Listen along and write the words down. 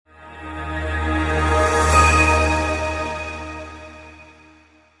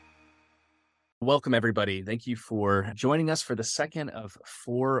Welcome, everybody. Thank you for joining us for the second of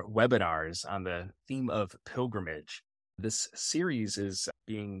four webinars on the theme of pilgrimage. This series is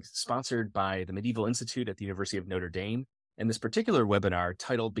being sponsored by the Medieval Institute at the University of Notre Dame. And this particular webinar,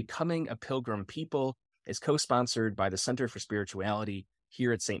 titled Becoming a Pilgrim People, is co-sponsored by the Center for Spirituality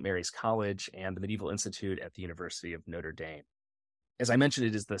here at St. Mary's College and the Medieval Institute at the University of Notre Dame. As I mentioned,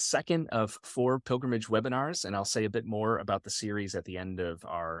 it is the second of four pilgrimage webinars, and I'll say a bit more about the series at the end of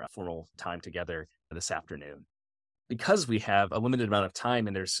our formal time together this afternoon. Because we have a limited amount of time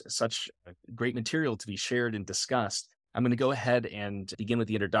and there's such great material to be shared and discussed, I'm going to go ahead and begin with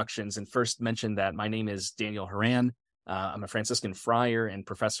the introductions and first mention that my name is Daniel Haran. I'm a Franciscan friar and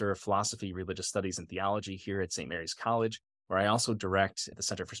professor of philosophy, religious studies, and theology here at St. Mary's College, where I also direct the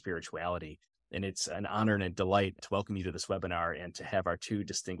Center for Spirituality. And it's an honor and a delight to welcome you to this webinar and to have our two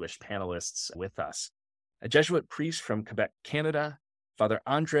distinguished panelists with us. A Jesuit priest from Quebec, Canada, Father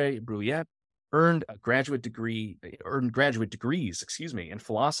Andre Bruyette, earned graduate degrees in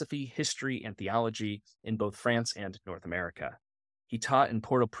philosophy, history, and theology in both France and North America. He taught in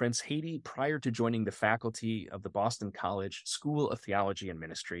Port-au-Prince, Haiti, prior to joining the faculty of the Boston College School of Theology and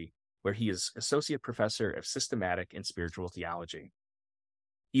Ministry, where he is associate professor of systematic and spiritual theology.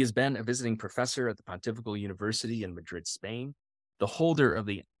 He has been a visiting professor at the Pontifical University in Madrid, Spain, the holder of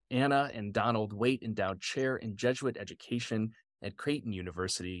the Anna and Donald Waite Endowed Chair in Jesuit Education at Creighton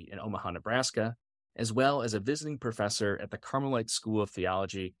University in Omaha, Nebraska, as well as a visiting professor at the Carmelite School of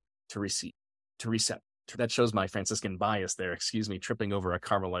Theology that shows my Franciscan bias there, tripping over a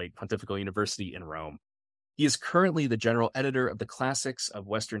Carmelite Pontifical University in Rome. He is currently the general editor of the Classics of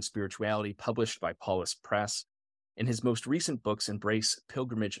Western Spirituality, published by Paulus Press, and his most recent books embrace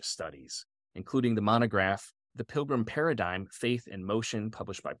pilgrimage studies, including the monograph The Pilgrim Paradigm, Faith and Motion,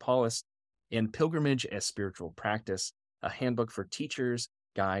 published by Paulus, and Pilgrimage as Spiritual Practice, a handbook for teachers,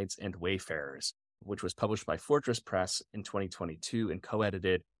 guides, and wayfarers, which was published by Fortress Press in 2022 and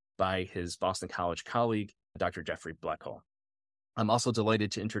co-edited by his Boston College colleague, Dr. Jeffrey Bleckel. I'm also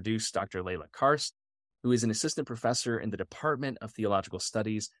delighted to introduce Dr. Leila Karst, who is an assistant professor in the Department of Theological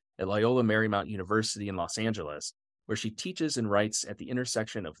Studies at Loyola Marymount University in Los Angeles, where she teaches and writes at the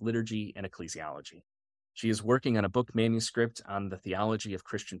intersection of liturgy and ecclesiology. She is working on a book manuscript on the theology of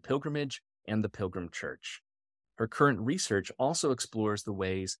Christian pilgrimage and the Pilgrim Church. Her current research also explores the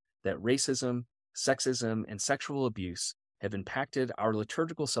ways that racism, sexism, and sexual abuse have impacted our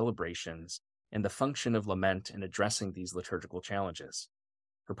liturgical celebrations and the function of lament in addressing these liturgical challenges.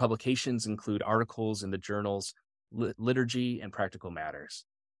 Her publications include articles in the journals Liturgy and Practical Matters.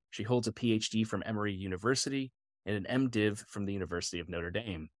 She holds a PhD from Emory University and an MDiv from the University of Notre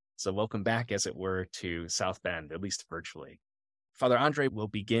Dame. So welcome back, as it were, to South Bend, at least virtually. Father Andre will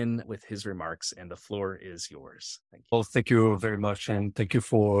begin with his remarks, and the floor is yours. Thank you. Well, thank you very much, and thank you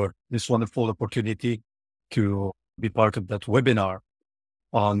for this wonderful opportunity to be part of that webinar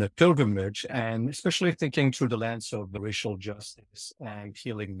on the pilgrimage, and especially thinking through the lens of the racial justice and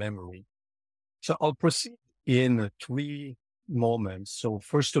healing memory. So I'll proceed in three moments. So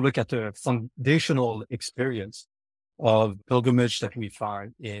first, to look at the foundational experience of pilgrimage that we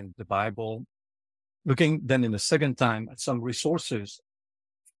find in the Bible, looking then in the second time at some resources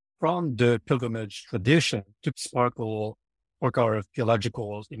from the pilgrimage tradition to sparkle our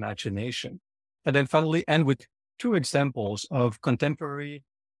theological imagination. And then finally end with two examples of contemporary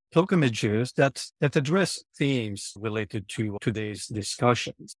pilgrimages that address themes related to today's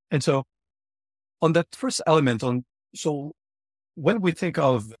discussions. And so on that first element, so when we think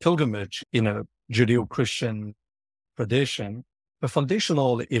of pilgrimage in a Judeo-Christian tradition, the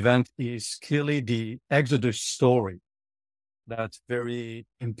foundational event is clearly the Exodus story, that very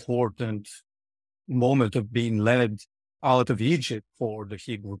important moment of being led out of Egypt for the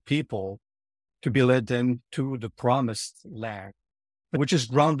Hebrew people to be led then to the promised land, which is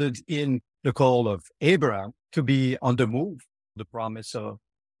grounded in the call of Abraham to be on the move, the promise of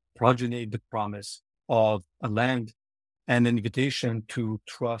progeny, the promise of a land, and an invitation to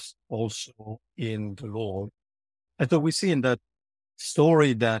trust also in the Lord. And so we see in that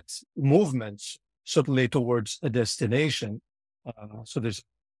story that movements certainly towards a destination. So there's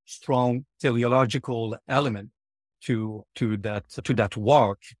strong teleological element to that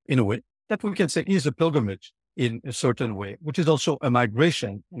walk in a way that we can say is a pilgrimage in a certain way, which is also a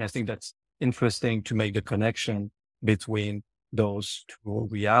migration. And I think that's interesting to make the connection between those two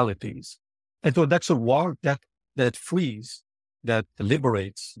realities. And so that's a walk that frees, that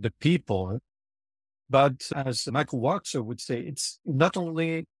liberates the people. But as Michael Watson would say, it's not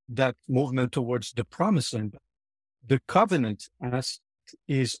only that movement towards the promised land, but the covenant aspect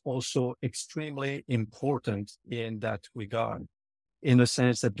is also extremely important in that regard, in the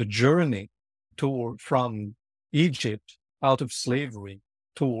sense that the journey from Egypt out of slavery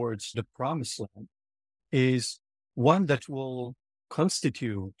towards the promised land is one that will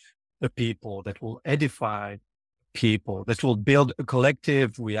constitute a people, that will edify people, that will build a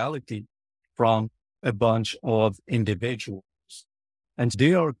collective reality from a bunch of individuals. And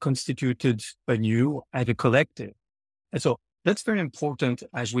they are constituted anew as a collective. And so that's very important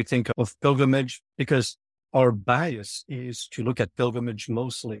as we think of pilgrimage, because our bias is to look at pilgrimage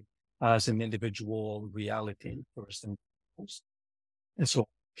mostly as an individual reality first and foremost. And so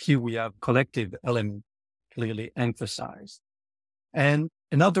here we have collective element clearly emphasized. And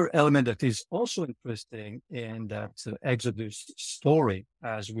another element that is also interesting in that Exodus story,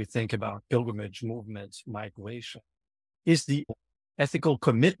 as we think about pilgrimage movements, migration, is the ethical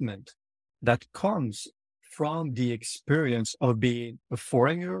commitment that comes from the experience of being a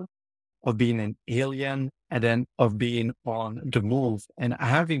foreigner, of being an alien, and then of being on the move and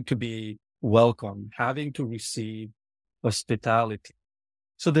having to be welcome, having to receive hospitality.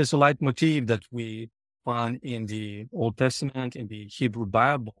 So there's a leitmotif that we find in the Old Testament, in the Hebrew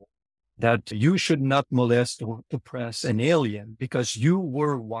Bible, that you should not molest or oppress an alien because you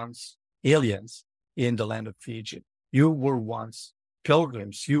were once aliens in the land of Egypt. You were once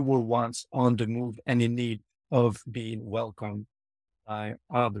pilgrims. You were once on the move and in need of being welcomed by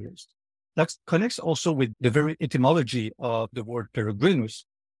others. That connects also with the very etymology of the word peregrinus,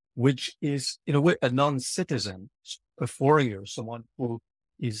 which is, in a way, a non-citizen, a foreigner, someone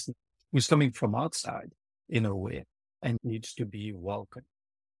who's coming from outside, in a way, and needs to be welcomed.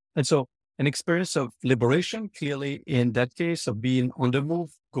 And so an experience of liberation, clearly in that case, of being on the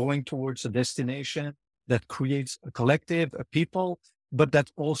move, going towards a destination that creates a collective, a people, but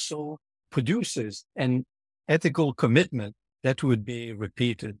that also produces an ethical commitment that would be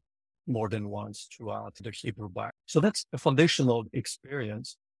repeated more than once throughout the Hebrew Bible. So that's a foundational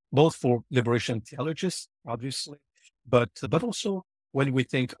experience, both for liberation theologists, obviously, but also when we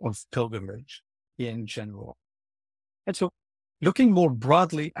think of pilgrimage in general. And so looking more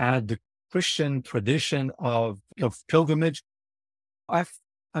broadly at the Christian tradition of pilgrimage, I'm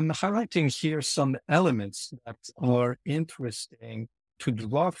highlighting here some elements that are interesting to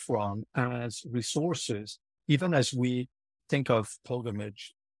draw from as resources, even as we think of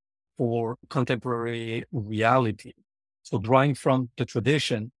pilgrimage for contemporary reality. So drawing from the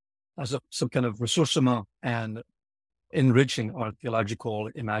tradition as some kind of ressourcement and enriching our theological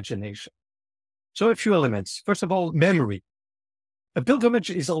imagination. So a few elements. First of all, memory. A pilgrimage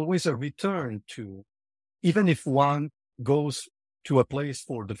is always a return to, even if one goes to a place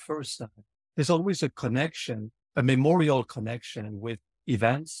for the first time, there's always a connection, a memorial connection with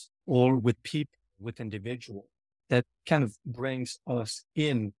events or with people, with individuals that kind of brings us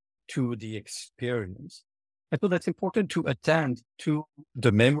in to the experience. I thought that's important to attend to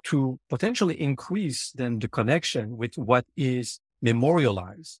the memory, to potentially increase then the connection with what is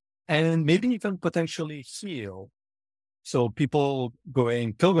memorialized and maybe even potentially heal. So people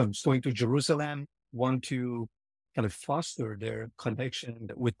pilgrims going to Jerusalem want to kind of foster their connection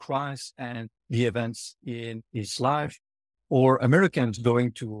with Christ and the events in his life, or Americans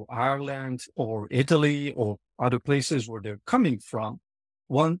going to Ireland or Italy or other places where they're coming from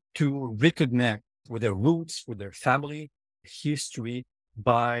want to reconnect with their roots, with their family history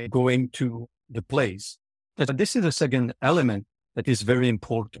by going to the place. But this is the second element that is very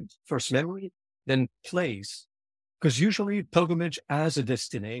important. First memory, then place. Because usually pilgrimage as a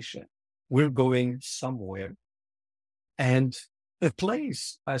destination, we're going somewhere. And a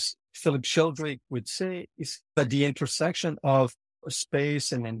place, as Philip Sheldrake would say, is at the intersection of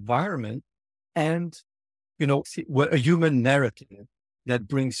space and environment and, a human narrative that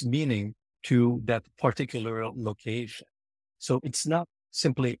brings meaning to that particular location. So it's not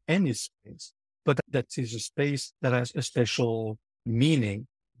simply any space, but that is a space that has a special meaning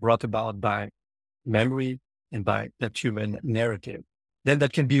brought about by memory and by that human narrative. Then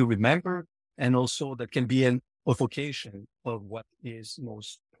that can be remembered, and also that can be an evocation of what is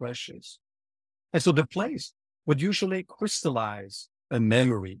most precious. And so the place would usually crystallize a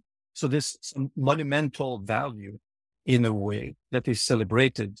memory. So there's some monumental value in a way that is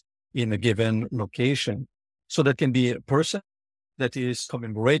celebrated in a given location. So that can be a person that is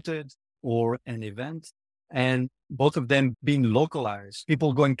commemorated or an event, and both of them being localized.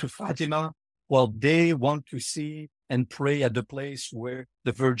 People going to Fatima, well, they want to see and pray at the place where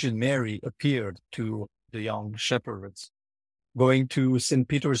the Virgin Mary appeared to the young shepherds. Going to St.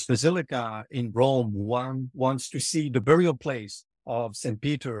 Peter's Basilica in Rome, one wants to see the burial place of St.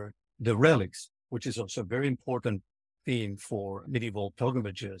 Peter, the relics, which is also a very important theme for medieval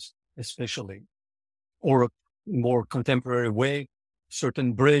pilgrimages, especially. Or a more contemporary way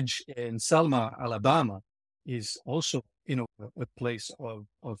certain bridge in Selma, Alabama is also, a place of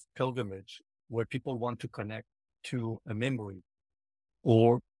pilgrimage where people want to connect to a memory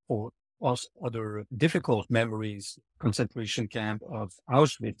or also other difficult memories. Concentration camp of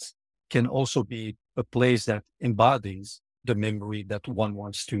Auschwitz can also be a place that embodies the memory that one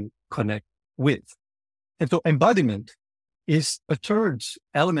wants to connect with. And so embodiment is a third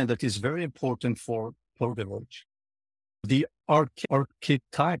element that is very important for pilgrimage. The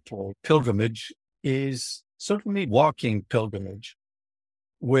archetypal pilgrimage is certainly walking pilgrimage,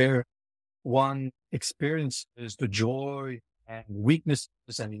 where one experiences the joy and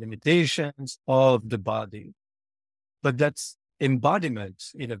weaknesses and limitations of the body. But that's embodiment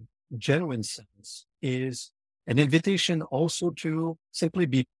in a genuine sense is an invitation also to simply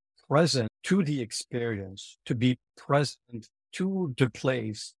be present to the experience, to be present to the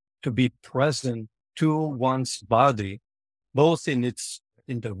place, to be present to one's body, both in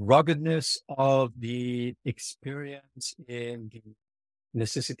the ruggedness of the experience, in the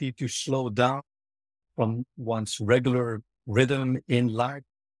necessity to slow down from one's regular rhythm in life,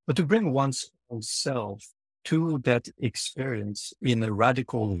 but to bring one's own self to that experience in a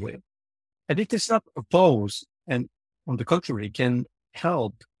radical way. And it is not opposed, and on the contrary, can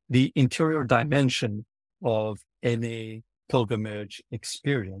help the interior dimension of any pilgrimage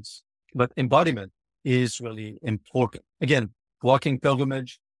experience. But embodiment is really important. Again, walking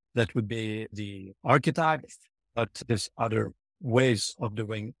pilgrimage, that would be the archetype, but there's other ways of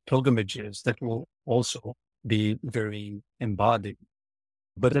doing pilgrimages that will also be very embodied.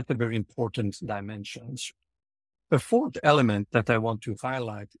 But that's a very important dimension. The fourth element that I want to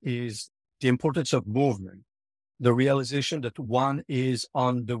highlight is the importance of movement, the realization that one is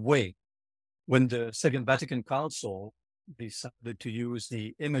on the way. When the Second Vatican Council decided to use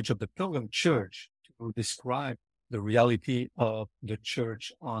the image of the Pilgrim Church to describe the reality of the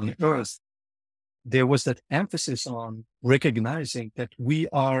church on earth, there was that emphasis on recognizing that we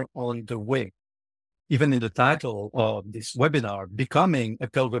are on the way. Even in the title of this webinar, Becoming a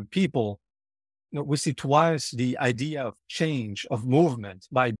Pilgrim People, we see twice the idea of change, of movement,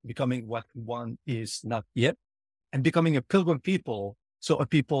 by becoming what one is not yet, and becoming a pilgrim people. So a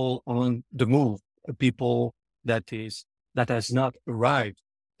people on the move, a people that has not arrived,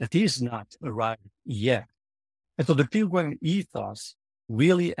 that is not arrived yet. And so the pilgrim ethos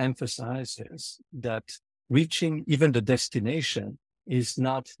really emphasizes that reaching even the destination is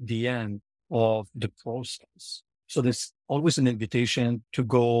not the end of the process. So there's always an invitation to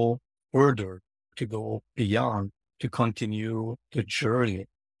go further, to go beyond, to continue the journey.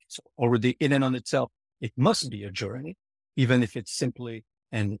 So already in and on itself, it must be a journey, even if it's simply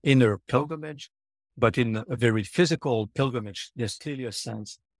an inner pilgrimage. But in a very physical pilgrimage, there's clearly a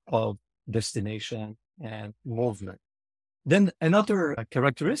sense of destination and movement. Then another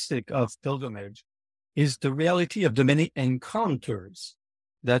characteristic of pilgrimage is the reality of the many encounters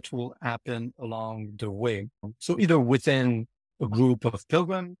that will happen along the way. So either within a group of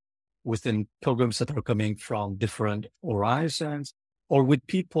pilgrims, within pilgrims that are coming from different horizons, or with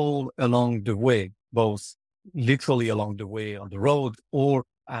people along the way, both literally along the way on the road or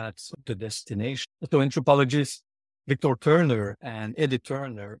at the destination. So anthropologists Victor Turner and Edith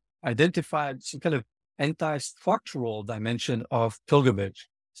Turner identified some kind of anti-structural dimension of pilgrimage.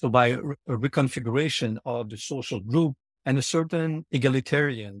 So by a reconfiguration of the social group and a certain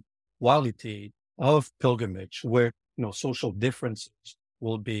egalitarian quality of pilgrimage where, social differences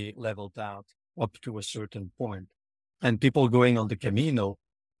will be leveled out up to a certain point. And people going on the Camino,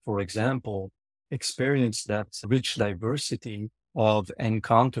 for example, experience that rich diversity of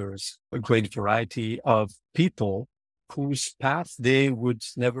encounters, a great variety of people whose path they would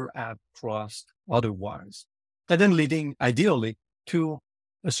never have crossed otherwise. And then leading ideally to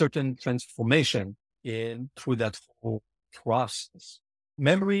a certain transformation through that whole process.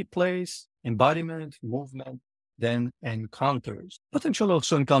 Memory plays, embodiment, movement, then encounters. Potential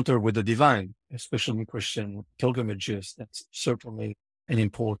also encounter with the divine, especially in Christian pilgrimages. That's certainly an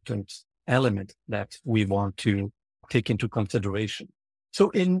important element that we want to take into consideration.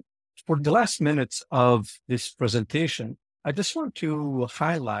 So for the last minutes of this presentation, I just want to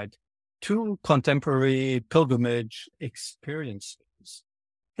highlight two contemporary pilgrimage experiences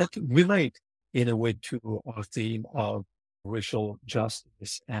that relate in a way to our theme of racial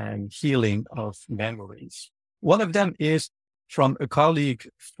justice and healing of memories. One of them is from a colleague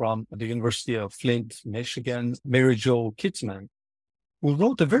from the University of Flint, Michigan, Mary Jo Kitzman, who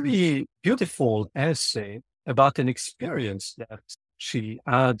wrote a very beautiful essay about an experience that she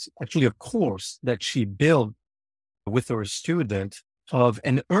had, actually a course that she built with her student of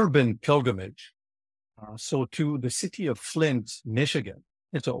an urban pilgrimage so to the city of Flint, Michigan.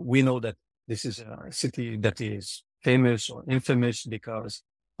 And so we know that this is a city that is famous or infamous because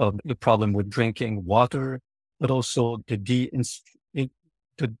of the problem with drinking water, but also the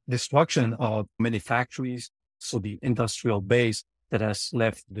destruction of many factories. So the industrial base that has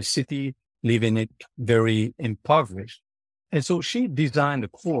left the city, leaving it very impoverished. And so she designed a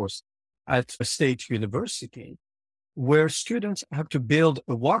course at a state university where students have to build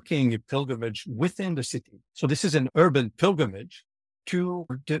a walking pilgrimage within the city. So this is an urban pilgrimage to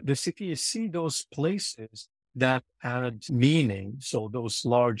the city, see those places that had meaning. So those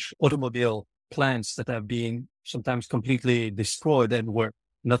large automobile plants that have been sometimes completely destroyed and where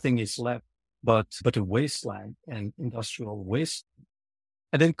nothing is left but a wasteland and industrial waste.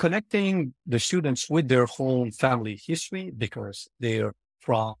 And then connecting the students with their whole family history because they're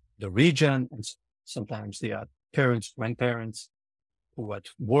from the region and sometimes they are parents, grandparents who had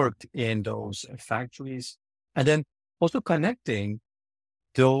worked in those factories. And then also connecting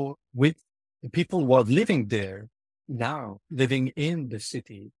though with the people who are living there now, living in the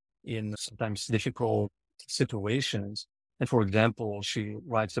city in sometimes difficult situations. And for example, she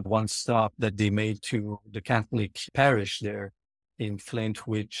writes of one stop that they made to the Catholic parish there in Flint,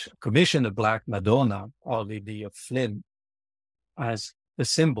 which commissioned a Black Madonna, Our Lady of Flint, as a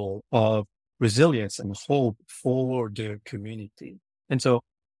symbol of resilience and hope for their community. And so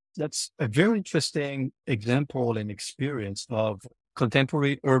that's a very interesting example and experience of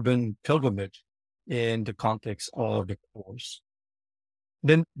contemporary urban pilgrimage in the context of the course.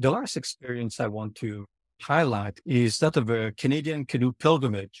 Then the last experience I want to highlight is that of a Canadian canoe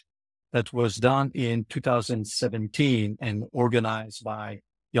pilgrimage that was done in 2017 and organized by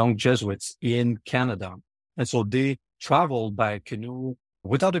young Jesuits in Canada. And so they traveled by canoe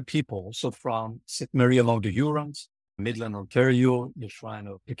with other people. So from St. Mary among the Hurons, Midland, Ontario, the Shrine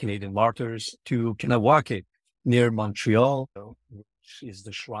of the Canadian Martyrs, to Kanawake near Montreal, which is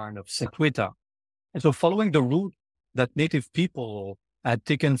the Shrine of St. Rita. And so following the route that Native people had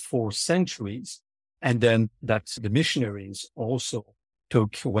taken for centuries, and then that the missionaries also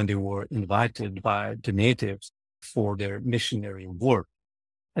took when they were invited by the natives for their missionary work.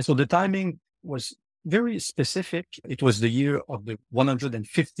 And so the timing was very specific. It was the year of the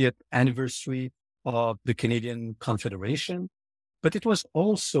 150th anniversary of the Canadian Confederation, but it was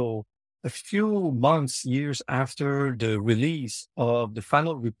also a few months, years after the release of the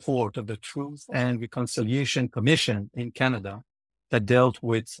final report of the Truth and Reconciliation Commission in Canada that dealt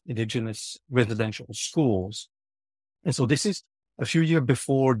with Indigenous residential schools. And so this is a few years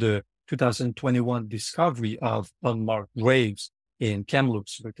before the 2021 discovery of unmarked graves in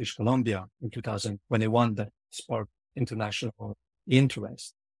Kamloops, British Columbia in 2021 that sparked international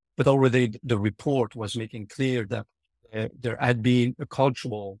interest. But already the report was making clear that there had been a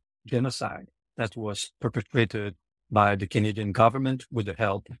cultural genocide that was perpetrated by the Canadian government with the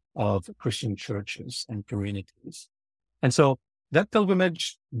help of Christian churches and communities. And so that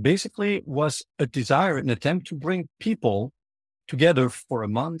pilgrimage basically was a desire, an attempt to bring people together for a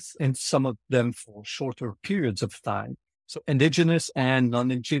month and some of them for shorter periods of time. So Indigenous and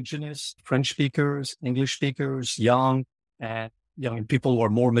non-Indigenous, French speakers, English speakers, young people who are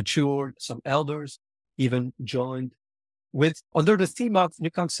more mature, some elders even joined with under the theme of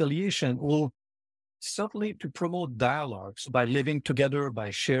reconciliation, or certainly to promote dialogues by living together, by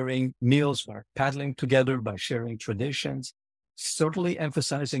sharing meals, by paddling together, by sharing traditions, certainly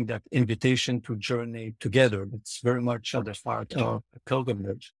emphasizing that invitation to journey together. It's very much at the heart of a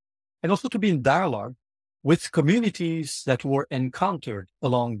pilgrimage. And also to be in dialogue with communities that were encountered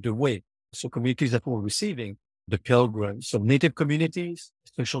along the way. So communities that were receiving the pilgrims, so native communities,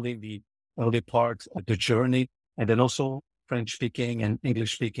 especially the early part of the journey, and then also French-speaking and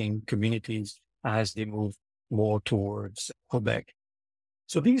English-speaking communities as they move more towards Quebec.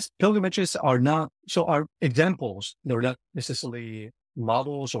 So these pilgrimages are examples. They're not necessarily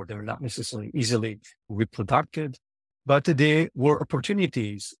models or they're not necessarily easily reproduced, but they were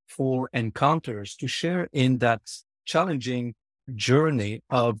opportunities for encounters to share in that challenging journey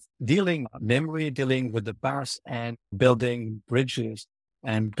of dealing with the past and building bridges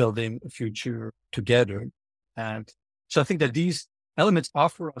and building a future together. And so I think that these elements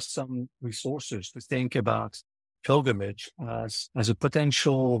offer us some resources to think about pilgrimage as a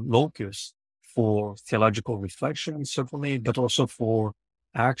potential locus for theological reflection, certainly, but also for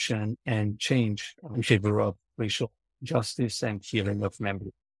action and change in favor of racial justice and healing of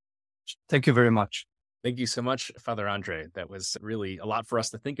memory. Thank you very much. Thank you so much, Father Andre. That was really a lot for us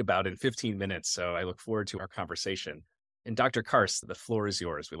to think about in 15 minutes. So I look forward to our conversation. And Dr. Karst, the floor is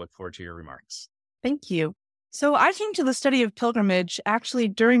yours. We look forward to your remarks. Thank you. So I came to the study of pilgrimage actually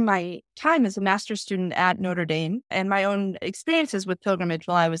during my time as a master's student at Notre Dame and my own experiences with pilgrimage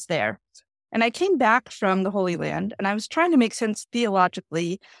while I was there. And I came back from the Holy Land and I was trying to make sense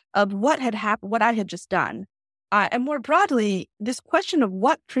theologically of what had happened, what I had just done. And more broadly, this question of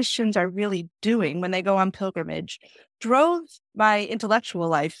what Christians are really doing when they go on pilgrimage drove my intellectual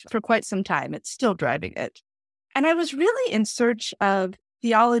life for quite some time. It's still driving it. And I was really in search of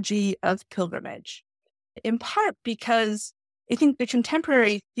theology of pilgrimage, in part because I think the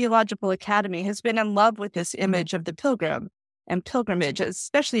contemporary theological academy has been in love with this image of the pilgrim and pilgrimage,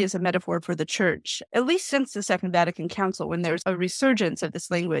 especially as a metaphor for the church, at least since the Second Vatican Council, when there's a resurgence of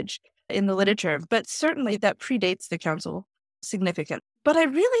this language in the literature. But certainly that predates the council significant. But I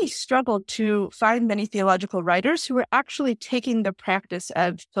really struggled to find many theological writers who were actually taking the practice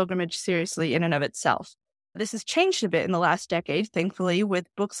of pilgrimage seriously in and of itself. This has changed a bit in the last decade, thankfully, with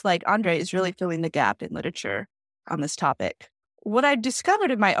books like Andre's really filling the gap in literature on this topic. What I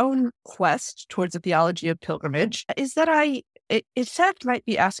discovered in my own quest towards a theology of pilgrimage is that I, in fact, might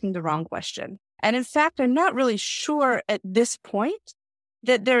be asking the wrong question. And in fact, I'm not really sure at this point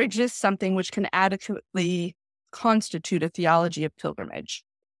that there exists something which can adequately constitute a theology of pilgrimage.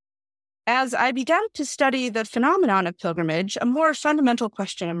 As I began to study the phenomenon of pilgrimage, a more fundamental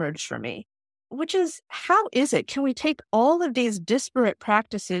question emerged for me, which is, how is it? Can we take all of these disparate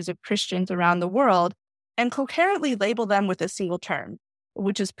practices of Christians around the world and coherently label them with a single term,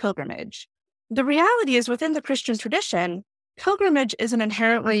 which is pilgrimage? The reality is, within the Christian tradition, pilgrimage is an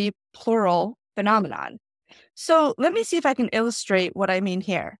inherently plural phenomenon. So let me see if I can illustrate what I mean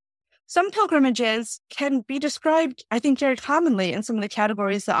here. Some pilgrimages can be described, I think, very commonly in some of the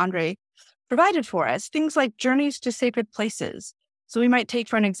categories that Andre provided for us, things like journeys to sacred places. So we might take,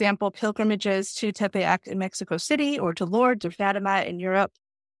 for an example, pilgrimages to Tepeyac in Mexico City or to Lourdes or Fatima in Europe.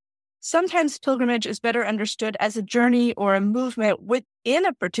 Sometimes pilgrimage is better understood as a journey or a movement within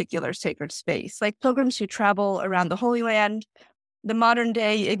a particular sacred space, like pilgrims who travel around the Holy Land. The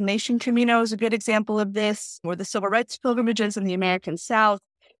modern-day Ignatian Camino is a good example of this, or the civil rights pilgrimages in the American South.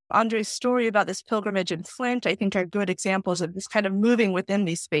 Andre's story about this pilgrimage in Flint, I think, are good examples of this kind of moving within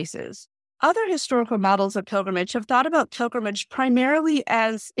these spaces. Other historical models of pilgrimage have thought about pilgrimage primarily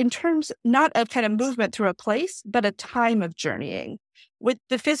as in terms not of kind of movement through a place, but a time of journeying, with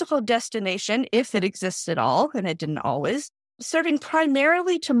the physical destination, if it exists at all, and it didn't always, serving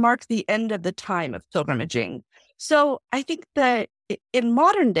primarily to mark the end of the time of pilgrimaging. So I think that in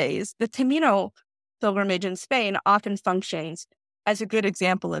modern days, the Camino pilgrimage in Spain often functions as a good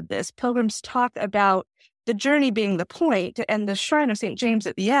example of this. Pilgrims talk about the journey being the point, and the Shrine of St. James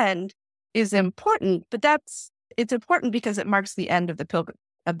at the end is important, but it's important because it marks the end of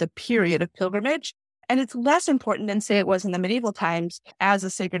the period of pilgrimage, and it's less important than, say, it was in the medieval times as a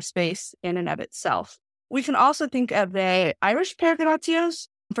sacred space in and of itself. We can also think of the Irish peregrinations,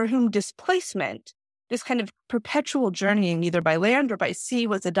 for whom displacement, this kind of perpetual journeying either by land or by sea,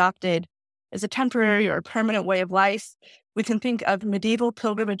 was adopted as a temporary or permanent way of life. We can think of medieval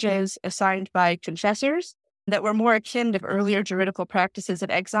pilgrimages assigned by confessors that were more akin to earlier juridical practices of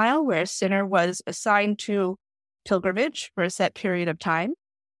exile, where a sinner was assigned to pilgrimage for a set period of time.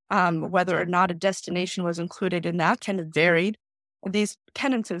 Whether or not a destination was included in that kind of varied. These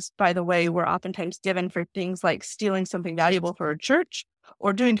penances, by the way, were oftentimes given for things like stealing something valuable for a church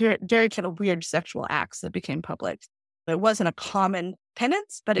or doing very kind of weird sexual acts that became public. It wasn't a common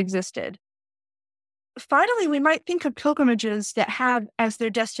penance, but existed. Finally, we might think of pilgrimages that have as their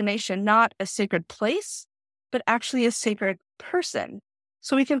destination not a sacred place, but actually a sacred person.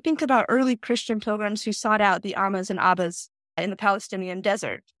 So we can think about early Christian pilgrims who sought out the Ammas and Abbas in the Palestinian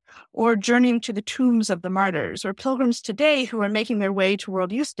desert, or journeying to the tombs of the martyrs, or pilgrims today who are making their way to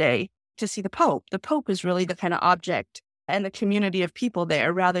World Youth Day to see the Pope. The Pope is really the kind of object and the community of people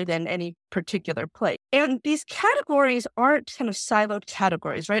there rather than any particular place. And these categories aren't kind of siloed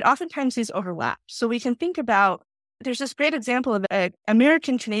categories, right? Oftentimes these overlap. So we can think about, there's this great example of an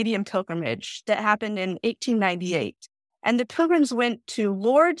American-Canadian pilgrimage that happened in 1898. And the pilgrims went to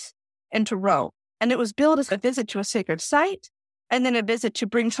Lourdes and to Rome. And it was billed as a visit to a sacred site and then a visit to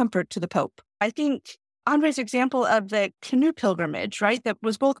bring comfort to the Pope. I think Andre's example of the canoe pilgrimage, right, that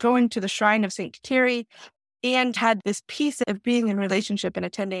was both going to the shrine of St. Thierry and had this piece of being in relationship and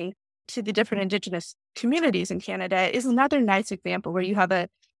attending to the different Indigenous communities in Canada, is another nice example where you have a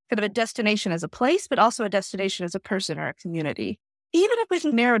kind of a destination as a place, but also a destination as a person or a community. Even if we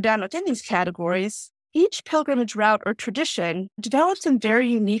can narrow down within these categories, each pilgrimage route or tradition develops in very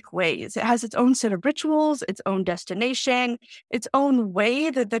unique ways. It has its own set of rituals, its own destination, its own way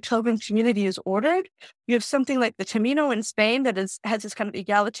that the pilgrim community is ordered. You have something like the Camino in Spain that has this kind of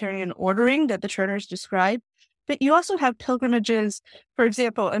egalitarian ordering that the Turners describe. But you also have pilgrimages, for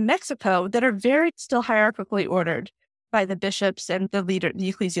example, in Mexico, that are very still hierarchically ordered by the bishops and the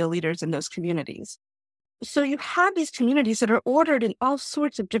ecclesial leaders in those communities. So you have these communities that are ordered in all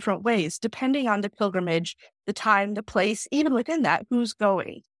sorts of different ways, depending on the pilgrimage, the time, the place, even within that, who's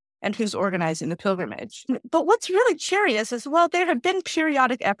going and who's organizing the pilgrimage. But what's really curious is, well, there have been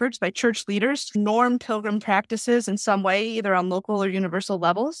periodic efforts by church leaders to norm pilgrim practices in some way, either on local or universal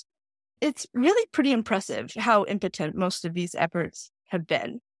levels. It's really pretty impressive how impotent most of these efforts have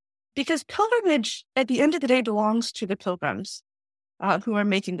been, because pilgrimage, at the end of the day, belongs to the pilgrims who are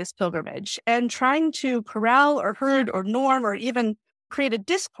making this pilgrimage. And trying to corral or herd or norm or even create a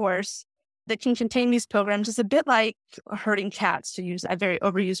discourse that can contain these pilgrims is a bit like herding cats, to use a very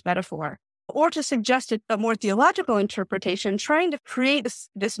overused metaphor. Or to suggest a more theological interpretation, trying to create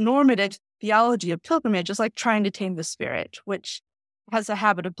this normative theology of pilgrimage is like trying to tame the spirit, which has a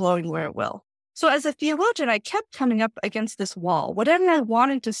habit of blowing where it will. So as a theologian, I kept coming up against this wall. Whatever I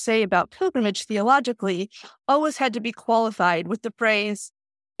wanted to say about pilgrimage theologically always had to be qualified with the phrase,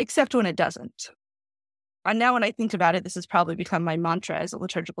 except when it doesn't. And now when I think about it, this has probably become my mantra as a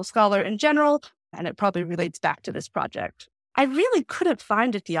liturgical scholar in general, and it probably relates back to this project. I really couldn't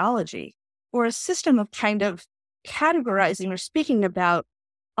find a theology or a system of kind of categorizing or speaking about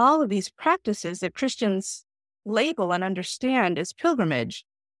all of these practices that Christians label and understand as pilgrimage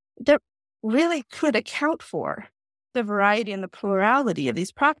that really could account for the variety and the plurality of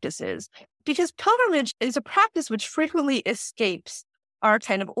these practices, because pilgrimage is a practice which frequently escapes our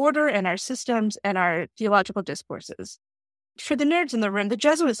kind of order and our systems and our theological discourses. For the nerds in the room, the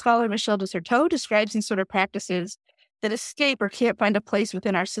Jesuit scholar Michel de Certeau describes these sort of practices that escape or can't find a place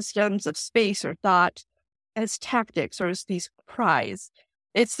within our systems of space or thought as tactics or as these cries.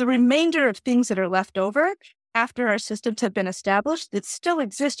 It's the remainder of things that are left over after our systems have been established that still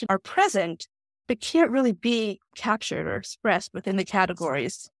exist and are present, but can't really be captured or expressed within the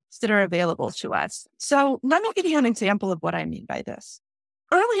categories that are available to us. So let me give you an example of what I mean by this.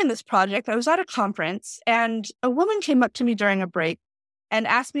 Early in this project, I was at a conference and a woman came up to me during a break and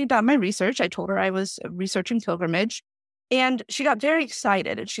asked me about my research. I told her I was researching pilgrimage, and she got very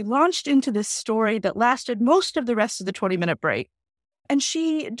excited and she launched into this story that lasted most of the rest of the 20-minute break. And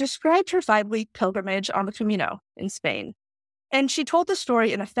she described her 5-week pilgrimage on the Camino in Spain. And she told the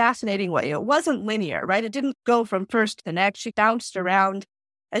story in a fascinating way. It wasn't linear, right? It didn't go from first to the next. She bounced around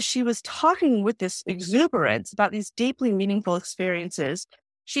as she was talking with this exuberance about these deeply meaningful experiences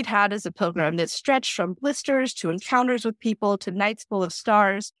she'd had as a pilgrim that stretched from blisters to encounters with people to nights full of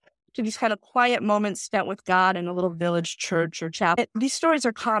stars to these kind of quiet moments spent with God in a little village church or chapel. These stories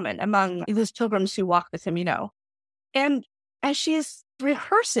are common among those pilgrims who walk the Camino. And as she's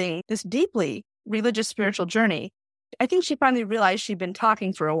rehearsing this deeply religious spiritual journey, I think she finally realized she'd been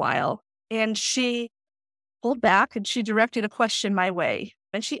talking for a while, and she pulled back and she directed a question my way.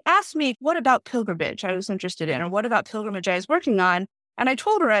 And she asked me what about pilgrimage I was interested in, or what about pilgrimage I was working on. And I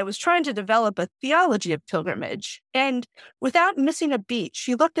told her I was trying to develop a theology of pilgrimage. And without missing a beat,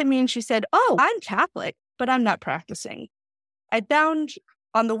 she looked at me and she said, "Oh, I'm Catholic, but I'm not practicing." I found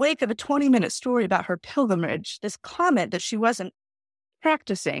on the wake of a 20-minute story about her pilgrimage, this comment that she wasn't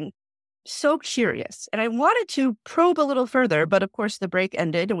practicing, so curious. And I wanted to probe a little further, but of course the break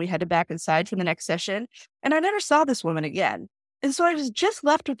ended and we headed back inside for the next session. And I never saw this woman again. And so I was just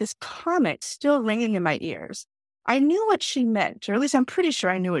left with this comment still ringing in my ears. I knew what she meant, or at least I'm pretty sure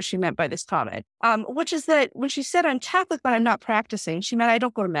I knew what she meant by this comment, which is that when she said I'm Catholic, but I'm not practicing, she meant I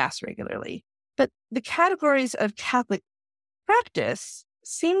don't go to Mass regularly. But the categories of Catholic practice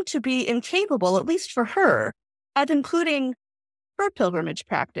seemed to be incapable, at least for her, of including her pilgrimage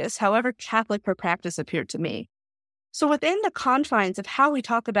practice, however Catholic her practice appeared to me. So within the confines of how we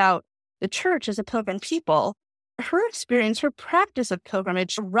talk about the church as a pilgrim people, her experience, her practice of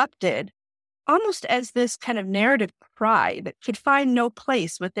pilgrimage erupted almost as this kind of narrative cry that could find no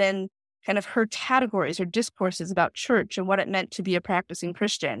place within kind of her categories or discourses about church and what it meant to be a practicing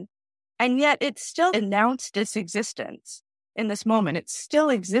Christian. And yet it still announced its existence in this moment. It still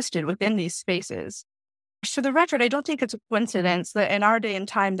existed within these spaces. For the record, I don't think it's a coincidence that in our day and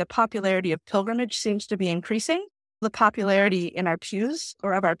time, the popularity of pilgrimage seems to be increasing. The popularity in our pews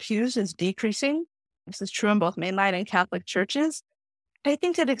or of our pews is decreasing. This is true in both mainline and Catholic churches. I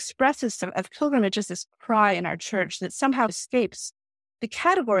think it expresses some of pilgrimage as this cry in our church that somehow escapes the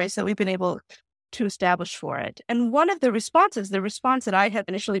categories that we've been able to establish for it. And one of the responses, the response that I had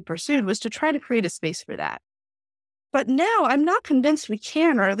initially pursued, was to try to create a space for that. But now I'm not convinced we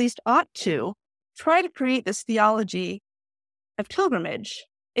can, or at least ought to, try to create this theology of pilgrimage.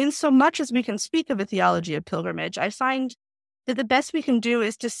 In so much as we can speak of a theology of pilgrimage, I find that the best we can do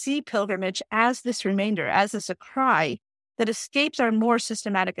is to see pilgrimage as this remainder, as this a cry that escapes our more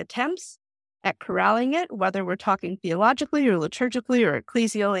systematic attempts at corralling it, whether we're talking theologically or liturgically or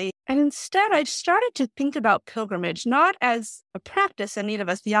ecclesially. And instead, I started to think about pilgrimage not as a practice in need of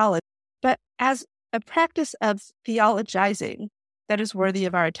a theology, but as a practice of theologizing that is worthy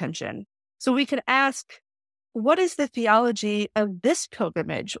of our attention. So we could ask, what is the theology of this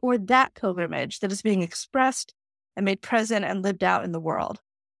pilgrimage or that pilgrimage that is being expressed and made present and lived out in the world?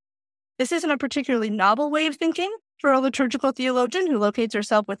 This isn't a particularly novel way of thinking for a liturgical theologian who locates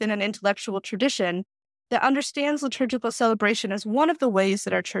herself within an intellectual tradition that understands liturgical celebration as one of the ways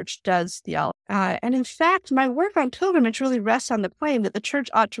that our church does theology. And in fact, my work on pilgrimage really rests on the claim that the church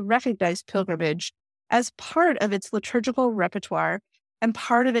ought to recognize pilgrimage as part of its liturgical repertoire and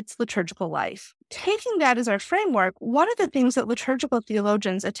part of its liturgical life. Taking that as our framework, one of the things that liturgical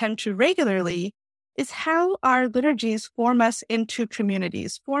theologians attend to regularly is how our liturgies form us into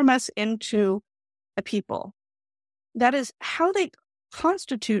communities, form us into a people. That is how they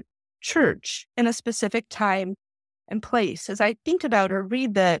constitute church in a specific time and place. As I think about or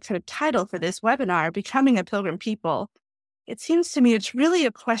read the kind of title for this webinar, Becoming a Pilgrim People, it seems to me it's really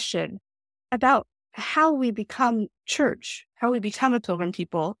a question about how we become church, how we become a pilgrim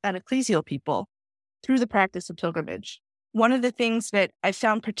people, an ecclesial people, through the practice of pilgrimage. One of the things that I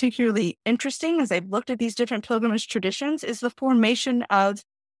found particularly interesting as I've looked at these different pilgrimage traditions is the formation of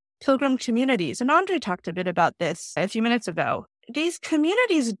pilgrim communities. And Andre talked a bit about this a few minutes ago. These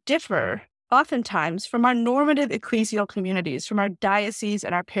communities differ oftentimes from our normative ecclesial communities, from our dioceses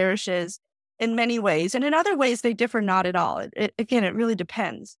and our parishes in many ways. And in other ways, they differ not at all. Again, it really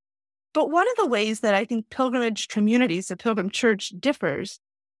depends. But one of the ways that I think pilgrimage communities, the pilgrim church, differs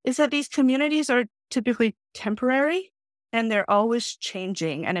is that these communities are typically temporary and they're always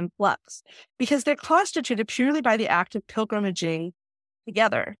changing and in flux because they're constituted purely by the act of pilgrimaging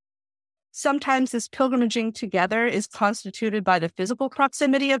together. Sometimes this pilgrimaging together is constituted by the physical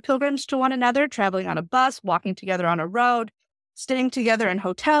proximity of pilgrims to one another, traveling on a bus, walking together on a road, staying together in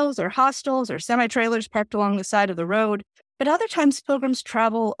hotels or hostels or semi-trailers parked along the side of the road. But other times pilgrims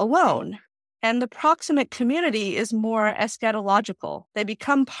travel alone, and the proximate community is more eschatological. They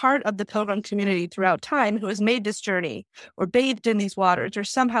become part of the pilgrim community throughout time who has made this journey or bathed in these waters or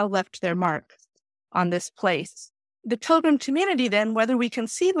somehow left their mark on this place. The pilgrim community then, whether we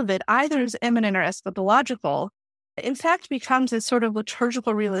conceive of it either as immanent or eschatological, in fact becomes a sort of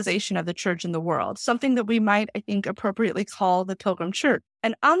liturgical realization of the church in the world, something that we might, I think, appropriately call the pilgrim church.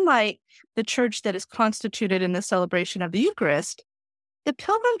 And unlike the church that is constituted in the celebration of the Eucharist, the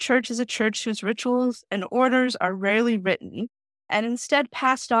pilgrim church is a church whose rituals and orders are rarely written and instead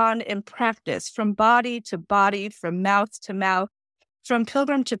passed on in practice from body to body, from mouth to mouth, from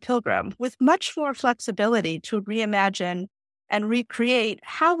pilgrim to pilgrim, with much more flexibility to reimagine and recreate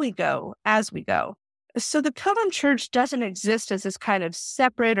how we go as we go. So the pilgrim church doesn't exist as this kind of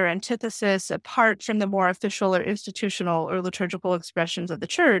separate or antithesis apart from the more official or institutional or liturgical expressions of the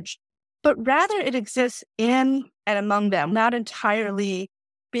church, but rather it exists in and among them, not entirely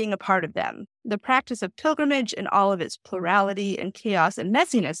being a part of them. The practice of pilgrimage in all of its plurality and chaos and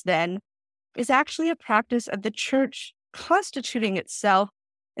messiness then is actually a practice of the church constituting itself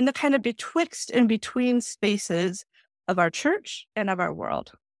in the kind of betwixt and between spaces of our church and of our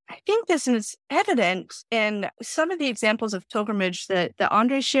world. I think this is evident in some of the examples of pilgrimage that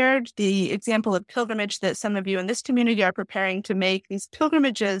Andre shared, the example of pilgrimage that some of you in this community are preparing to make, these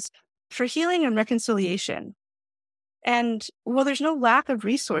pilgrimages for healing and reconciliation. And while there's no lack of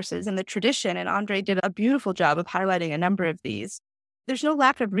resources in the tradition, and Andre did a beautiful job of highlighting a number of these, there's no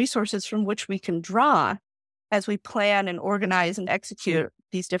lack of resources from which we can draw as we plan and organize and execute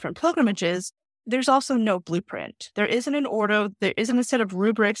these different pilgrimages. There's also no blueprint. There isn't an order, there isn't a set of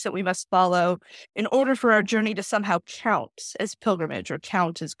rubrics that we must follow in order for our journey to somehow count as pilgrimage or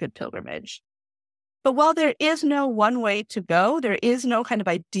count as good pilgrimage. But while there is no one way to go, there is no kind of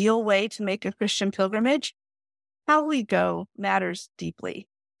ideal way to make a Christian pilgrimage, how we go matters deeply.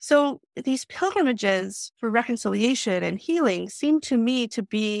 So these pilgrimages for reconciliation and healing seem to me to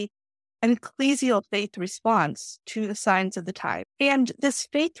be an ecclesial faith response to the signs of the time. And this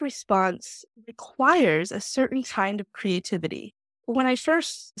faith response requires a certain kind of creativity. When I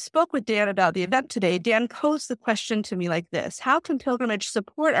first spoke with Dan about the event today, Dan posed the question to me like this: how can pilgrimage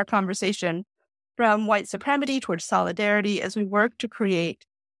support our conversation from white supremacy towards solidarity as we work to create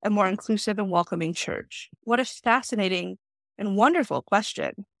a more inclusive and welcoming church? What a fascinating and wonderful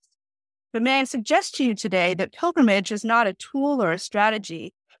question. But may I suggest to you today that pilgrimage is not a tool or a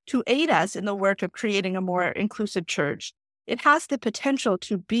strategy to aid us in the work of creating a more inclusive church, it has the potential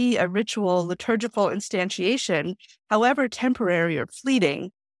to be a ritual liturgical instantiation, however temporary or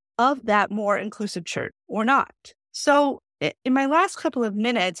fleeting, of that more inclusive church or not. So in my last couple of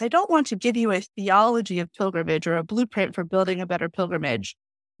minutes, I don't want to give you a theology of pilgrimage or a blueprint for building a better pilgrimage,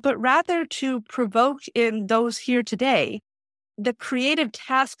 but rather to provoke in those here today the creative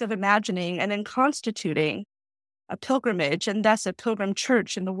task of imagining and then constituting a pilgrimage and thus a pilgrim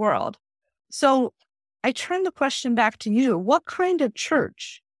church in the world. So I turn the question back to you. What kind of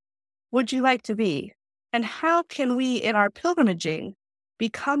church would you like to be? And how can we, in our pilgrimaging,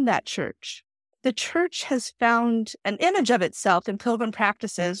 become that church? The church has found an image of itself in pilgrim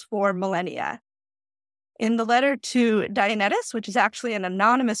practices for millennia. In the letter to Dionysius, which is actually an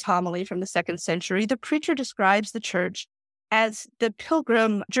anonymous homily from the 2nd century, the preacher describes the church as the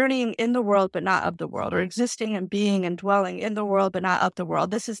pilgrim journeying in the world but not of the world, or existing and being and dwelling in the world but not of the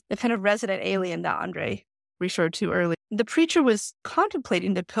world. This is the kind of resident alien that Andre referred to earlier. The preacher was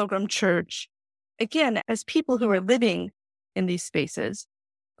contemplating the pilgrim church, again, as people who are living in these spaces,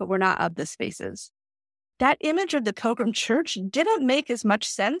 but were not of the spaces. That image of the pilgrim church didn't make as much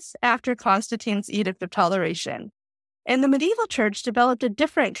sense after Constantine's Edict of Toleration. And the medieval church developed a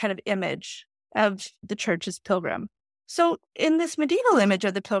different kind of image of the church as pilgrim. So in this medieval image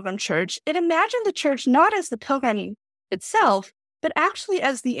of the pilgrim church, it imagined the church not as the pilgrim itself, but actually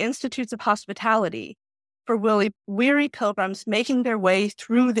as the institutes of hospitality for weary pilgrims making their way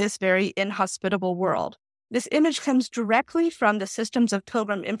through this very inhospitable world. This image comes directly from the systems of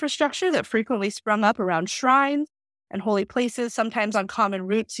pilgrim infrastructure that frequently sprung up around shrines and holy places, sometimes on common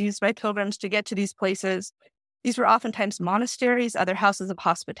routes used by pilgrims to get to these places. These were oftentimes monasteries, other houses of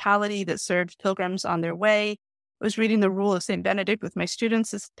hospitality that served pilgrims on their way. I was reading the Rule of St. Benedict with my students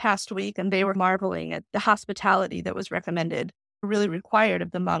this past week, and they were marveling at the hospitality that was recommended, really required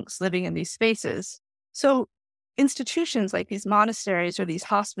of the monks living in these spaces. So institutions like these monasteries or these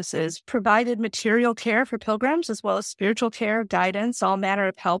hospices provided material care for pilgrims as well as spiritual care, guidance, all manner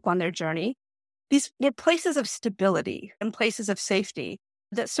of help on their journey. These were places of stability and places of safety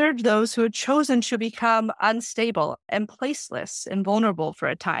that served those who had chosen to become unstable and placeless and vulnerable for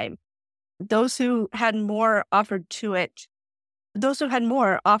a time. Those who had more offered it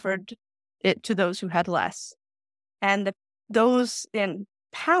to those who had less. And those in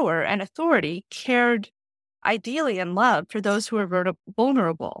power and authority cared ideally in love for those who were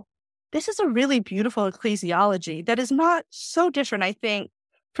vulnerable. This is a really beautiful ecclesiology that is not so different, I think,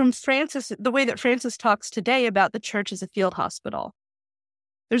 from the way that Francis talks today about the church as a field hospital.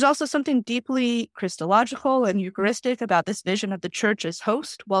 There's also something deeply Christological and Eucharistic about this vision of the church as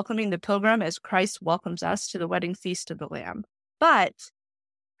host, welcoming the pilgrim as Christ welcomes us to the wedding feast of the Lamb. But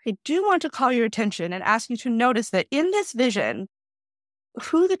I do want to call your attention and ask you to notice that in this vision,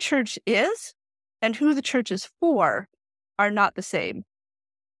 who the church is and who the church is for are not the same.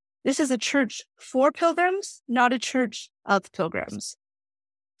 This is a church for pilgrims, not a church of pilgrims.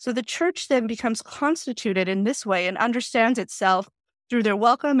 So the church then becomes constituted in this way and understands itself through their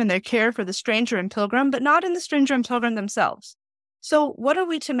welcome and their care for the stranger and pilgrim, but not in the stranger and pilgrim themselves. So what are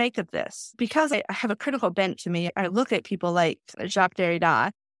we to make of this? Because I have a critical bent to me, I look at people like Jacques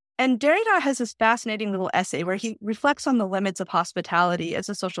Derrida, and Derrida has this fascinating little essay where he reflects on the limits of hospitality as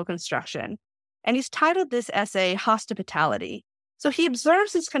a social construction. And he's titled this essay, Hospitality. So he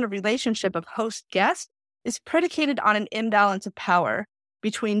observes this kind of relationship of host-guest is predicated on an imbalance of power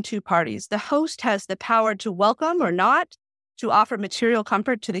between two parties. The host has the power to welcome or not, to offer material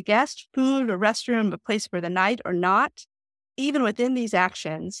comfort to the guest, food, a restroom, a place for the night or not. Even within these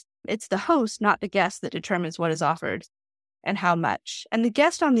actions, it's the host, not the guest, that determines what is offered and how much. And the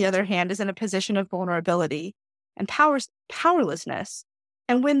guest, on the other hand, is in a position of vulnerability and powerlessness.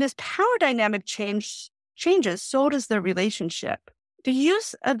 And when this power dynamic changes, so does the relationship. The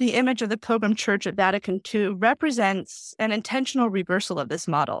use of the image of the Pilgrim Church at Vatican II represents an intentional reversal of this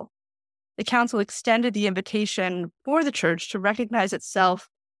model. The Council extended the invitation for the Church to recognize itself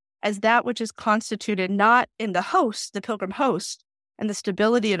as that which is constituted not in the host, the pilgrim host, and the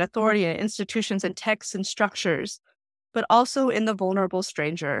stability and authority in institutions and texts and structures, but also in the vulnerable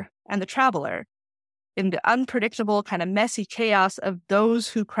stranger and the traveler, in the unpredictable kind of messy chaos of those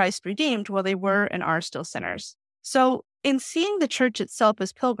who Christ redeemed while they were and are still sinners. So in seeing the church itself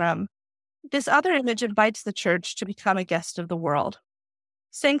as pilgrim, this other image invites the church to become a guest of the world,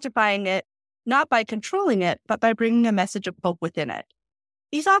 sanctifying it not by controlling it, but by bringing a message of hope within it.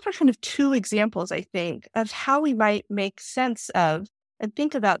 These offer kind of two examples, I think, of how we might make sense of and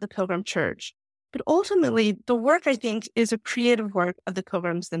think about the pilgrim church. But ultimately, the work, I think, is a creative work of the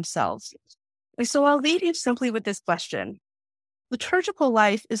pilgrims themselves. And so I'll leave you simply with this question. Liturgical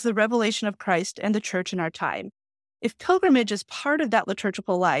life is the revelation of Christ and the church in our time. If pilgrimage is part of that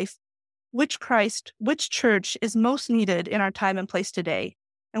liturgical life, which church is most needed in our time and place today?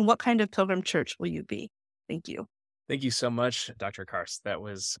 And what kind of pilgrim church will you be? Thank you. Thank you so much, Dr. Karst. That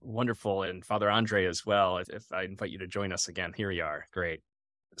was wonderful. And Father Andre as well. If I invite you to join us again, here you are. Great.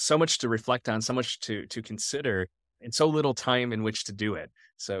 So much to reflect on, so much to consider, and so little time in which to do it.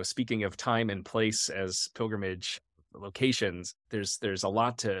 So speaking of time and place as pilgrimage locations, there's a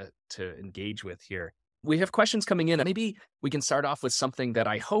lot to engage with here. We have questions coming in. Maybe we can start off with something that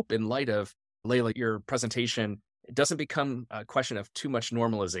I hope, in light of, Layla, your presentation, it doesn't become a question of too much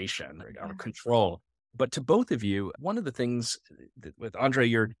normalization or control. But to both of you, one of the things that with Andre,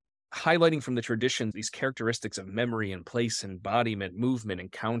 you're highlighting from the tradition, these characteristics of memory and place, embodiment, movement,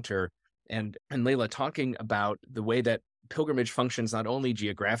 encounter, and Layla talking about the way that pilgrimage functions not only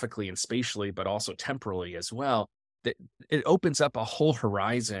geographically and spatially, but also temporally as well. That it opens up a whole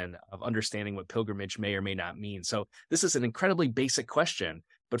horizon of understanding what pilgrimage may or may not mean. So this is an incredibly basic question,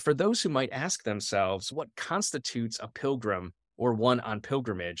 but for those who might ask themselves, what constitutes a pilgrim or one on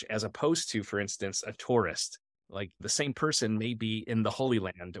pilgrimage, as opposed to, for instance, a tourist? Like the same person may be in the Holy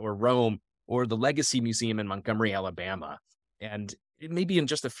Land or Rome or the Legacy Museum in Montgomery, Alabama. And maybe in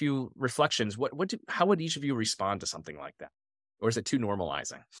just a few reflections, how would each of you respond to something like that? Or is it too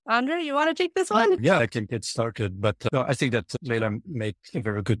normalizing? Andre, you want to take this one? Yeah, I can get started. But I think that Layla made a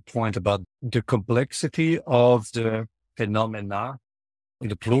very good point about the complexity of the phenomena, in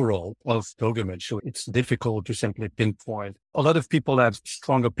the plural, of pilgrimage. So it's difficult to simply pinpoint. A lot of people have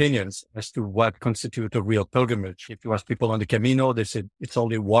strong opinions as to what constitutes a real pilgrimage. If you ask people on the Camino, they said it's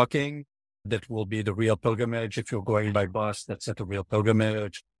only walking that will be the real pilgrimage. If you're going by bus, that's not a real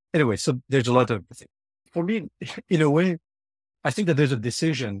pilgrimage. Anyway, so there's a lot of things. For me, in a way, I think that there's a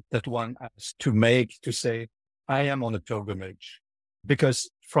decision that one has to make to say, I am on a pilgrimage.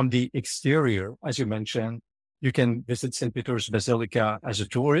 Because from the exterior, as you mentioned, you can visit St. Peter's Basilica as a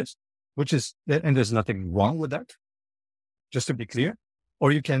tourist, and there's nothing wrong with that, just to be clear.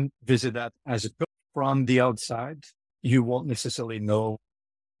 Or you can visit that as a pilgrim. From the outside, you won't necessarily know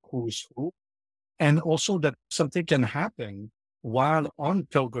who's who. And also that something can happen while on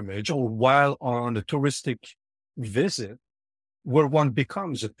pilgrimage or while on a touristic visit, where one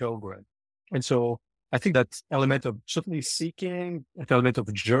becomes a pilgrim. And so I think that element of certainly seeking, that element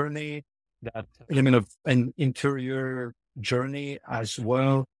of journey, that element of an interior journey as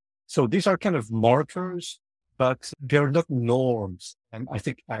well. So these are kind of markers, but they're not norms. And I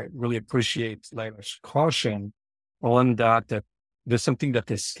think I really appreciate Layla's caution on that there's something that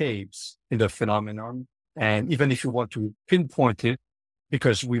escapes in the phenomenon. And even if you want to pinpoint it,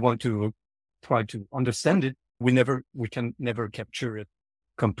 because we want to try to understand it, we can never capture it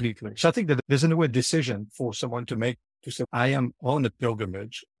completely. So I think that there's in a way decision for someone to make, to say, I am on a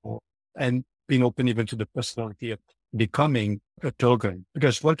pilgrimage, and being open even to the possibility of becoming a pilgrim.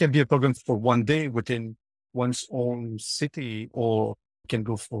 Because one can be a pilgrim for one day within one's own city, or can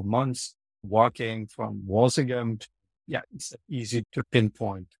go for months walking from Walsingham. It's easy to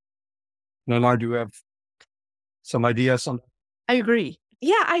pinpoint. Nana, do you have some ideas on that? I agree.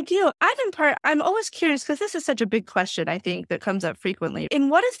 Yeah, I do. I'm always curious because this is such a big question, I think, that comes up frequently.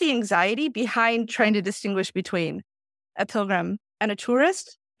 And what is the anxiety behind trying to distinguish between a pilgrim and a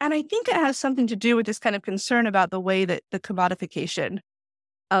tourist? And I think it has something to do with this kind of concern about the way that the commodification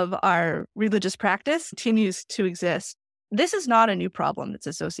of our religious practice continues to exist. This is not a new problem that's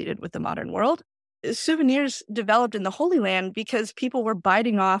associated with the modern world. Souvenirs developed in the Holy Land because people were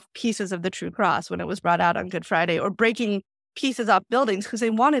biting off pieces of the true cross when it was brought out on Good Friday, or breaking pieces off buildings because they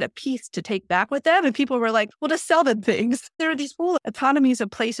wanted a piece to take back with them. And people were like, well, just sell them things. There are these whole economies of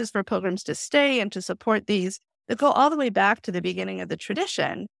places for pilgrims to stay and to support these that go all the way back to the beginning of the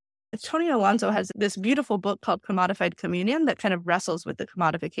tradition. Tony Alonso has this beautiful book called Commodified Communion that kind of wrestles with the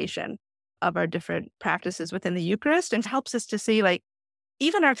commodification of our different practices within the Eucharist and helps us to see, like,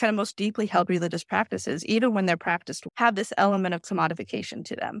 even our kind of most deeply held religious practices, even when they're practiced, have this element of commodification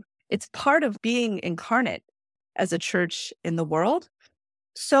to them. It's part of being incarnate as a church in the world.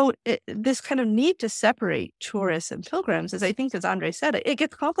 So this kind of need to separate tourists and pilgrims, as I think, as Andre said, it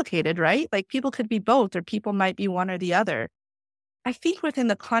gets complicated, right? Like people could be both, or people might be one or the other. I think within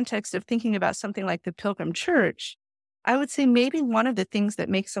the context of thinking about something like the Pilgrim Church, I would say maybe one of the things that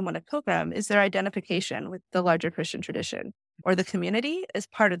makes someone a pilgrim is their identification with the larger Christian tradition, or the community is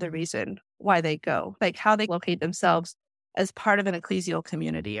part of the reason why they go, like how they locate themselves as part of an ecclesial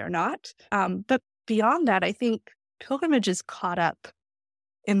community or not. But beyond that, I think pilgrimage is caught up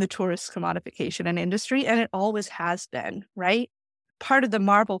in the tourist commodification and industry, and it always has been, right? Part of the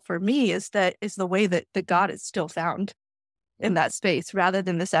marvel for me is the way that God is still found in that space rather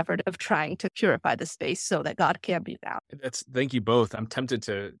than this effort of trying to purify the space so that God can be found. Thank you both. I'm tempted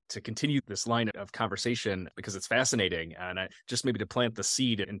to continue this line of conversation because it's fascinating. And just maybe to plant the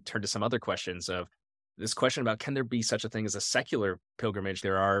seed and turn to some other questions of this question about, can there be such a thing as a secular pilgrimage?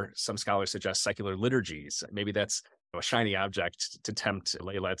 There are some scholars suggest secular liturgies. Maybe that's a shiny object to tempt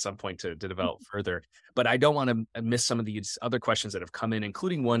Layla at some point to develop further. But I don't want to miss some of these other questions that have come in,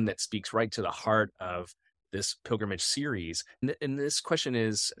 including one that speaks right to the heart of this pilgrimage series. And this question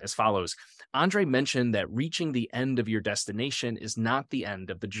is as follows. Andre mentioned that reaching the end of your destination is not the end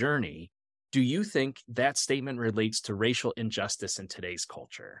of the journey. Do you think that statement relates to racial injustice in today's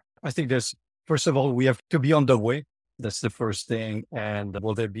culture? I think first of all, we have to be on the way. That's the first thing. And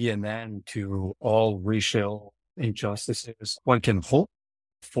will there be an end to all racial injustices? One can hope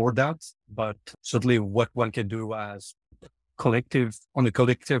for that, but certainly what one can do on a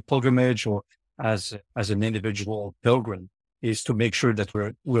collective pilgrimage or as an individual pilgrim is to make sure that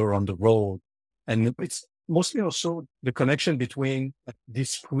we're on the road. And it's mostly also the connection between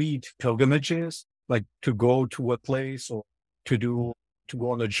discrete pilgrimages, like to go to a place or to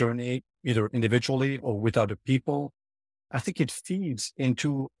go on a journey, either individually or with other people. I think it feeds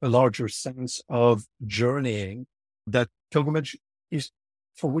into a larger sense of journeying that pilgrimage is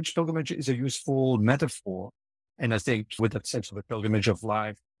a useful metaphor. And I think with that sense of a pilgrimage of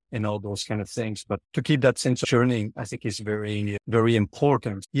life and all those kind of things, but to keep that sense of journeying, I think is very, very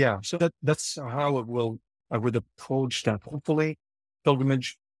important. Yeah. So that's how I would approach that. Hopefully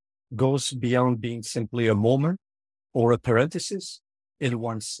pilgrimage goes beyond being simply a moment or a parenthesis in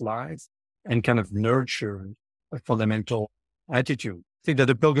one's life and kind of nurture a fundamental attitude. I think that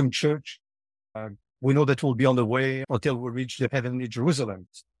the Pilgrim Church, we know that we'll be on the way until we reach the heavenly Jerusalem.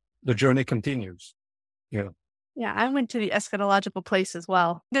 The journey continues. Yeah. Yeah, I went to the eschatological place as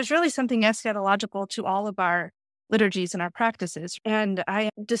well. There's really something eschatological to all of our liturgies and our practices. And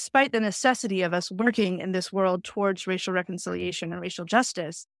despite the necessity of us working in this world towards racial reconciliation and racial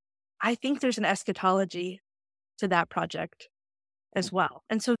justice, I think there's an eschatology to that project as well.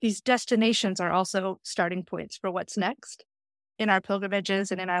 And so these destinations are also starting points for what's next in our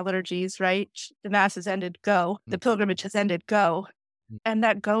pilgrimages and in our liturgies, right? The Mass has ended, go. The pilgrimage has ended, go. And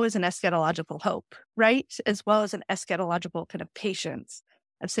that go is an eschatological hope, right? As well as an eschatological kind of patience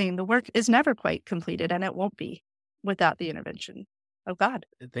of saying the work is never quite completed and it won't be without the intervention of God.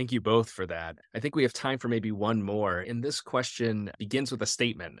 Thank you both for that. I think we have time for maybe one more. And this question begins with a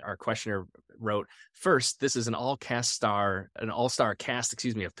statement. Our questioner wrote, first, this is an all-star cast,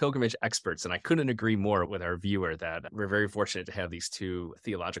 of pilgrimage experts. And I couldn't agree more with our viewer that we're very fortunate to have these two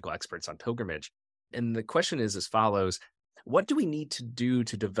theological experts on pilgrimage. And the question is as follows. What do we need to do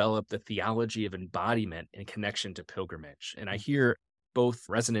to develop the theology of embodiment in connection to pilgrimage? And I hear both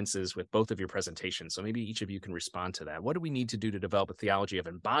resonances with both of your presentations. So maybe each of you can respond to that. What do we need to do to develop a theology of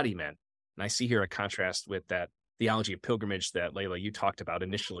embodiment? And I see here a contrast with that theology of pilgrimage that Layla, you talked about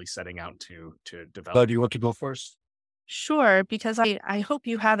initially setting out to develop. Do you want to go first? Sure, because I hope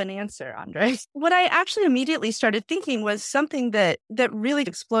you have an answer, Andre. What I actually immediately started thinking was something that really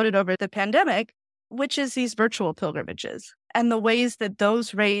exploded over the pandemic, which is these virtual pilgrimages and the ways that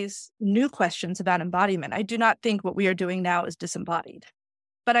those raise new questions about embodiment. I do not think what we are doing now is disembodied,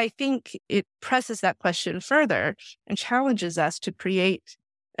 but I think it presses that question further and challenges us to create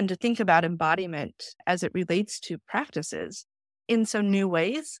and to think about embodiment as it relates to practices in some new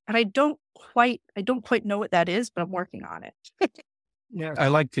ways. And I don't quite know what that is, but I'm working on it. Yeah, I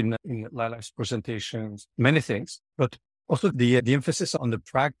liked in Lila's presentations many things, but also the emphasis on the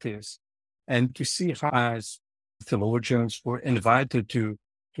practice. And to see how, as theologians, we're invited to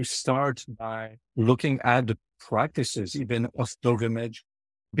start by looking at the practices, even of pilgrimage,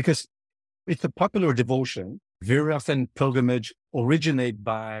 because it's a popular devotion. Very often, pilgrimage originate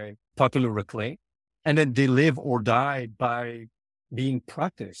by popular acclaim, and then they live or die by being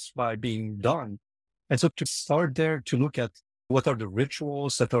practiced, by being done. And so to start there, to look at what are the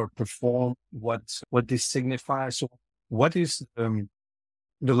rituals that are performed, what they signify. So what is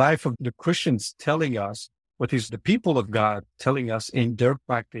the life of the Christians telling us, what is the people of God telling us in their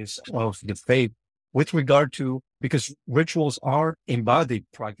practice of the faith with regard to, because rituals are embodied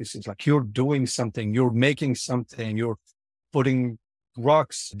practices, like you're doing something, you're making something, you're putting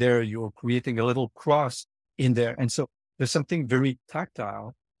rocks there, you're creating a little cross in there. And so there's something very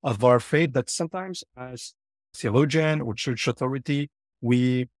tactile of our faith that sometimes as theologian or church authority,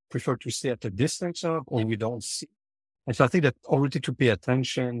 we prefer to stay at a distance of, or we don't see. And so I think that already to pay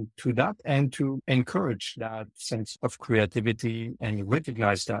attention to that and to encourage that sense of creativity and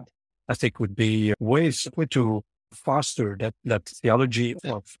recognize that, I think would be ways to foster that theology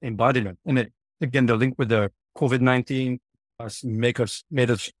of embodiment. And again, the link with the COVID-19 made us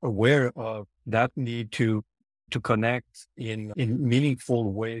aware of that need to connect in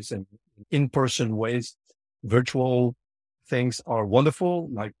meaningful ways and in-person ways. Virtual things are wonderful,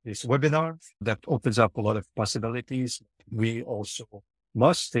 like this webinar that opens up a lot of possibilities. We also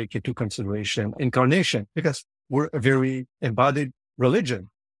must take into consideration incarnation because we're a very embodied religion.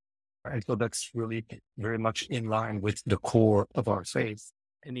 And so that's really very much in line with the core of our faith.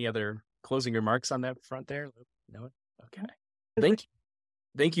 Any other closing remarks on that front there? No? Okay.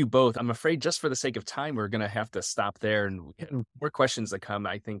 Thank you both. I'm afraid just for the sake of time, we're going to have to stop there, and we have more questions that come.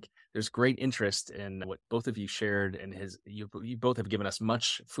 I think there's great interest in what both of you shared, and you both have given us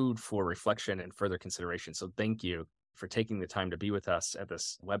much food for reflection and further consideration. So thank you for taking the time to be with us at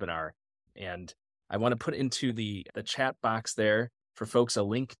this webinar. And I want to put into the chat box there for folks a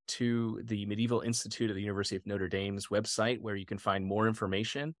link to the Medieval Institute of the University of Notre Dame's website, where you can find more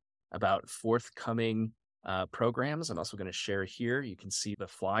information about forthcoming programs. I'm also going to share here. You can see the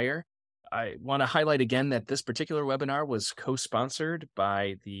flyer. I want to highlight again that this particular webinar was co-sponsored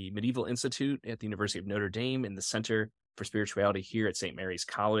by the Medieval Institute at the University of Notre Dame and the Center for Spirituality here at St. Mary's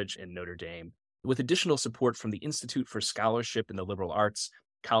College in Notre Dame, with additional support from the Institute for Scholarship in the Liberal Arts,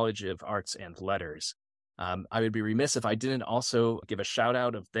 College of Arts and Letters. I would be remiss if I didn't also give a shout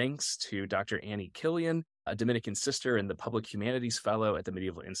out of thanks to Dr. Annie Killian, a Dominican sister and the Public Humanities Fellow at the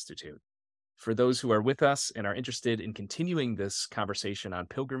Medieval Institute. For those who are with us and are interested in continuing this conversation on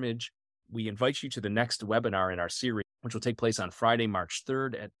pilgrimage, we invite you to the next webinar in our series, which will take place on Friday, March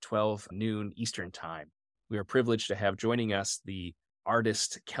 3rd at 12 noon Eastern Time. We are privileged to have joining us the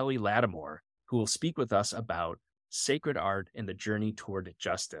artist Kelly Lattimore, who will speak with us about sacred art and the journey toward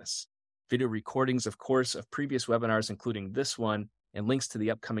justice. Video recordings, of course, of previous webinars, including this one, and links to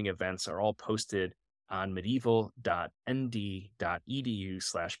the upcoming events are all posted on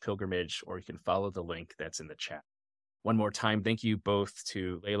medieval.nd.edu/pilgrimage, or you can follow the link that's in the chat. One more time, thank you both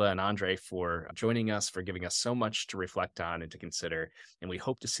to Layla and Andre for joining us, for giving us so much to reflect on and to consider. And we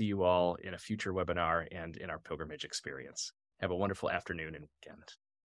hope to see you all in a future webinar and in our pilgrimage experience. Have a wonderful afternoon and weekend.